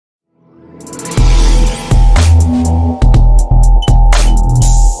Today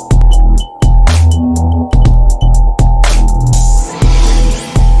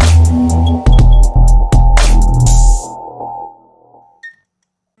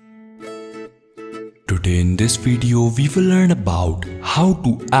in this video we will learn about how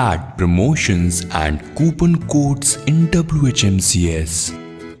to add promotions and coupon codes in WHMCS.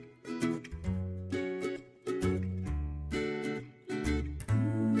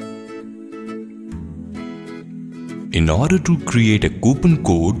 In order to create a coupon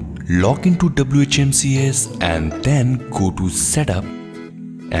code, log into WHMCS and then go to Setup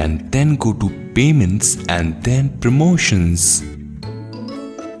and then go to Payments and then Promotions.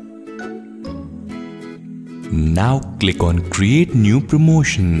 Now click on Create New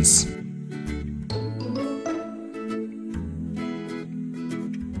Promotions.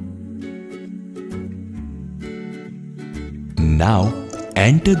 Now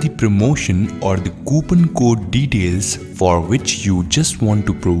enter the promotion or the coupon code details for which you just want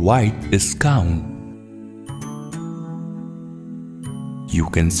to provide discount. You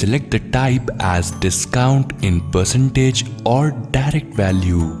can select the type as discount in percentage or direct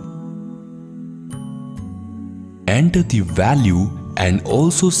value. Enter the value and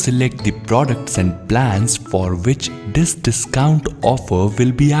also select the products and plans for which this discount offer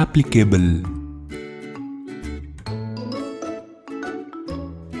will be applicable.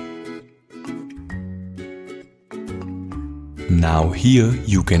 Now here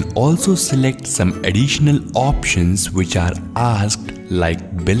you can also select some additional options which are asked,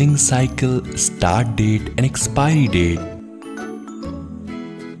 like billing cycle, start date and expiry date.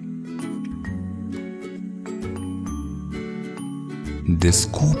 This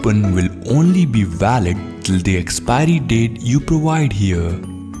coupon will only be valid till the expiry date you provide here.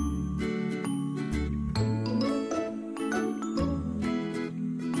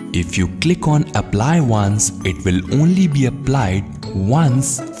 If you click on Apply once, it will only be applied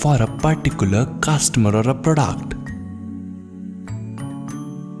once for a particular customer or a product.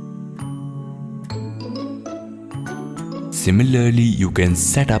 Similarly, you can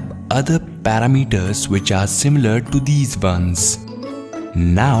set up other parameters which are similar to these ones.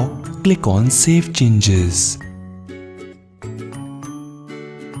 Now click on Save Changes.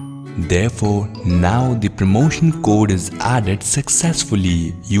 Therefore, now the promotion code is added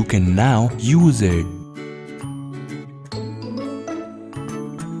successfully. You can now use it.